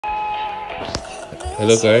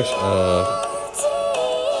Hello guys,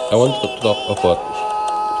 I want to talk about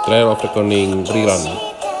Trial of Reckoning rerun.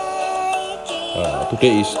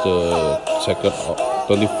 Today is the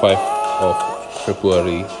 25th of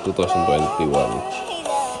February 2021.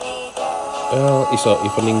 It's an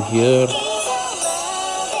evening here.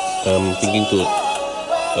 I'm thinking to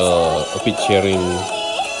a bit sharing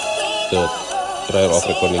the Trial of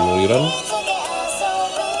Reckoning rerun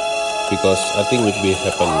because I think it will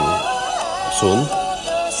happen soon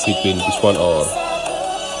between this one or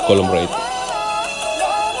conglomerate.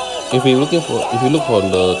 If you look on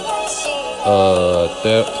the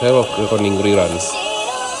Trial of Reckoning rerun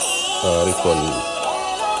recon,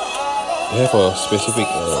 they have a specific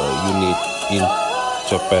unit in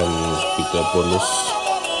Japan with the bonus,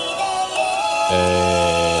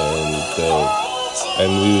 and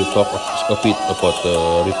we will talk a bit about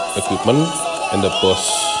the equipment and the boss.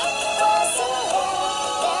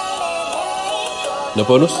 The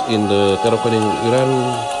bonus in the Trial of Reckoning rerun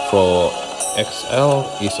for XL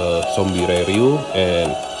is a Zombie Ryu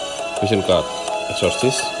and Vision Card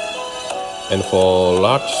Exorcist, and for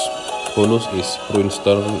large bonus is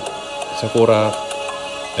Ruinstone, Sakura,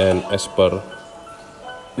 and Esper.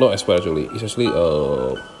 No, Esper actually. It's actually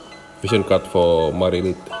a Vision Card for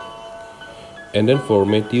Marilith. And then for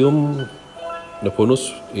medium, the bonus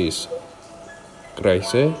is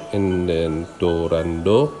Grace and then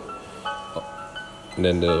Dorando. And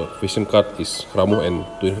then the Vision Card is Ramu and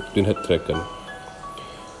Twin Head Dragon.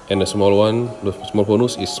 And the small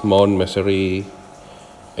bonus is Mount Misery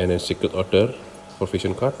and then Secret Order for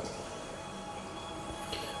Vision Card.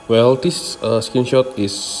 Well, this screenshot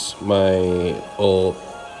is my old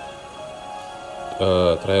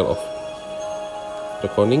Trial of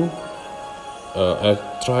Reckoning. I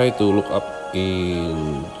tried to look up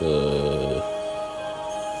in the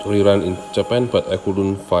rerun in Japan, but I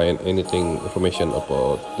couldn't find anything information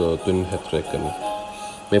about the Twin Head Dragon.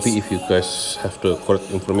 Maybe if you guys have the correct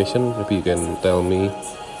information, maybe you can tell me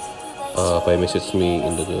by message me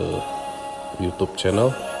in the YouTube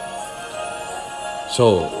channel.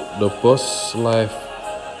 So the boss life,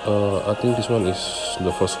 I think this one is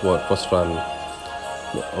the first run,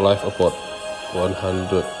 life about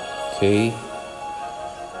 100k,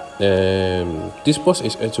 and this boss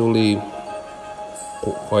is actually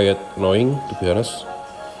quite annoying, to be honest,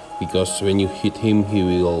 because when you hit him, he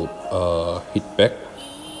will hit back,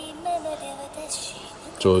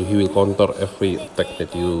 so he will counter every attack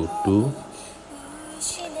that you do.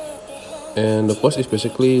 And the boss is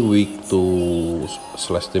basically weak to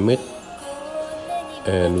slash damage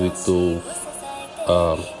and weak to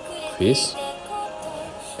fish,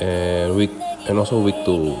 and also weak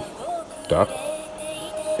to dark.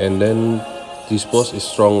 And then this boss is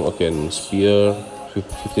strong against spear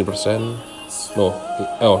 15%.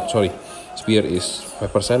 Spear is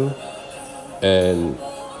 5%, and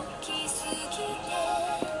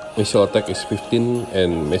missile attack is 15%,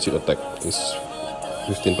 and magic attack is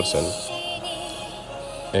 15%.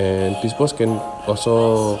 And this boss can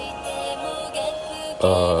also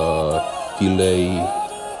delay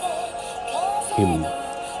him.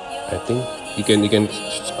 I think you can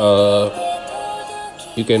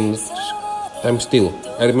time steal.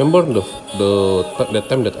 I remember the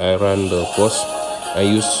time that I ran the boss, I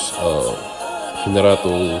used Hinera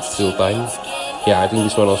to steal time. Yeah, I think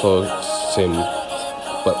this one also same,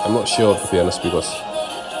 but I'm not sure, to be honest, because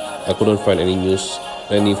I couldn't find any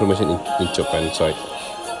information in Japan side,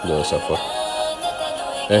 the server.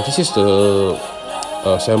 And this is the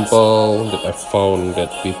sample that I found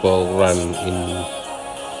that people run in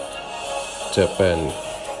Japan.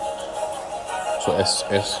 So as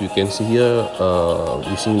you can see here,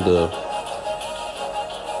 using the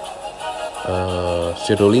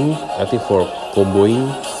shadowing, I think for comboing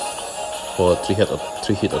for three hit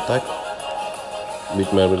attack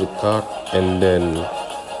with my relic card, and then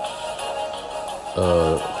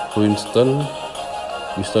Ruinstone.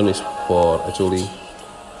 Ruinstone is for actually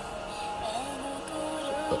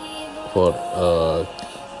for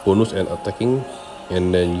bonus and attacking,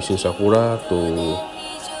 and then using Sakura to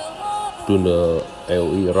do the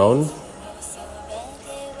AoE round.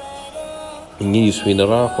 And then use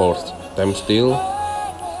Minera for time steal,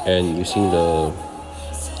 and using the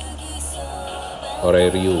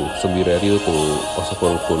Zombie Ryu to also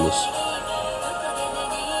for bonus.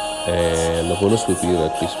 And the bonus will be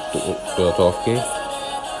like this, 12k.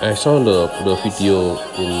 I saw the video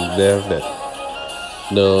in there that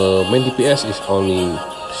the main DPS is only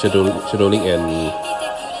shadowing and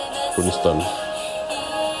Ruinstone,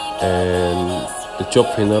 and the job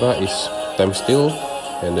Hinera is time steal,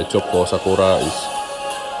 and the job for Sakura is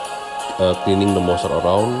cleaning the monster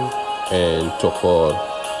around, and Choco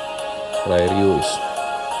Ryu is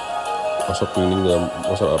also cleaning the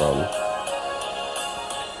monster around.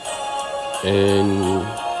 And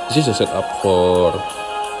this is a setup for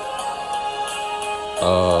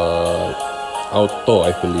auto,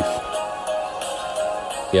 I believe.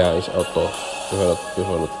 Yeah, it's auto. If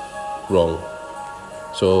I'm not wrong.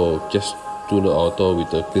 So just do the auto with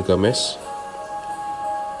the Gilgamesh,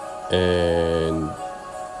 and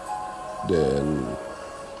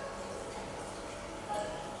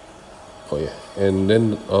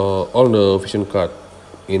then all the vision card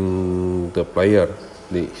in the player,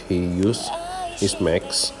 he used his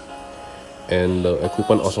max, and the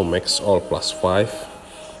equipment also max all +5,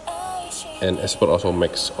 and expert also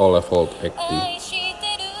max all level 80.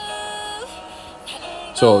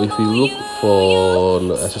 So if you look for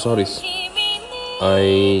the accessories,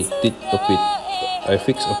 I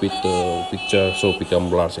fixed a bit the picture so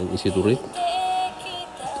become large and easy to read.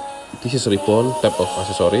 This is ribbon type of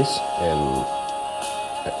accessories, and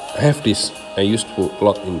I have this. I used to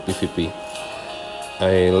lot in PvP.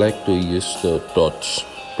 I like to use the dodge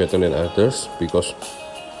better than others because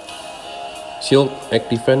shield egg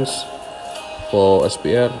defense for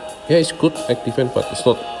SPR, yeah, it's good egg defense, but it's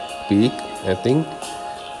not big. I think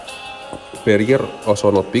barrier also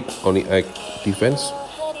not big, only egg defense.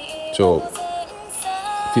 So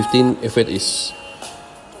 15 effect is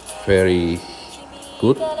very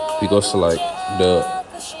good because like the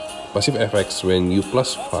passive effects when you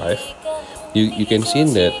 +5, you can see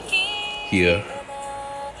that here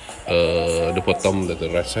the bottom, the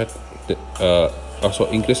right side, also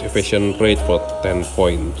increase evasion rate for 10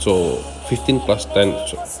 points. So 15 plus 10,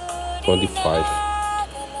 so 25.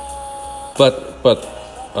 But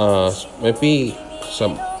maybe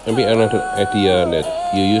another idea that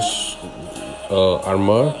you use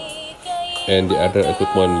armor and the other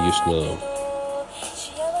equipment use the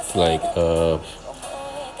like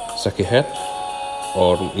sake hat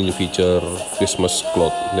or individual Christmas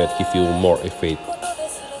cloth that give you more evade,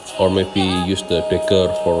 or maybe use the dagger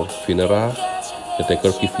for Vinera. The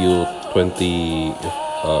dagger give you 20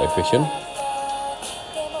 evasion.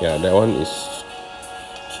 Yeah, that one is,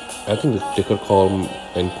 I think the dagger called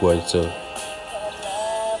Enquizer,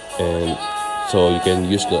 and so you can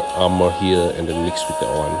use the armor here and then mix with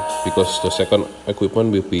that one, because the second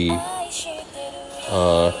equipment will be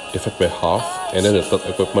defect by half, and then the third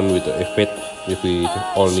equipment with the effect will be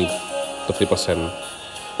only 30%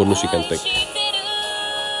 bonus you can take.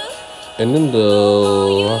 And then the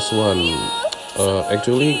last one,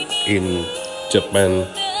 actually in Japan,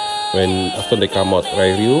 when after they come out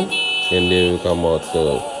Ryu, and they will come out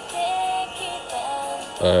the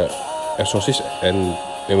Exorcist and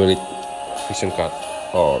Emily Vision Card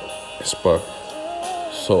or Esper.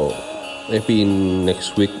 So maybe in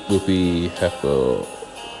next week will be have a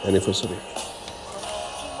anniversary.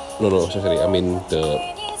 No, sorry, I mean the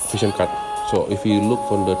Vision Card. So if you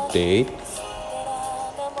look on the date,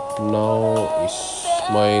 now is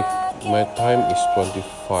my time is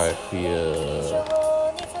 25 here.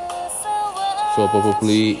 So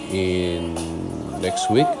probably in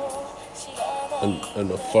next week, on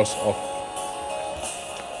the 1st of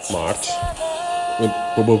March,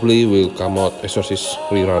 probably will come out Exorcist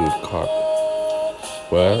rerun card.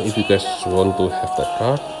 Well, if you guys want to have that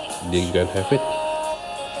card, then you can have it.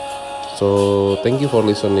 So thank you for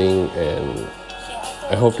listening, and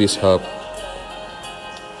I hope this helped.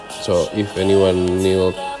 So if anyone need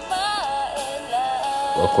a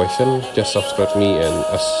question, just subscribe me and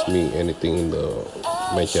ask me anything in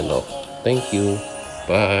my channel. Thank you,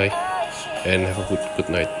 bye, and have a good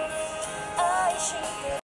night.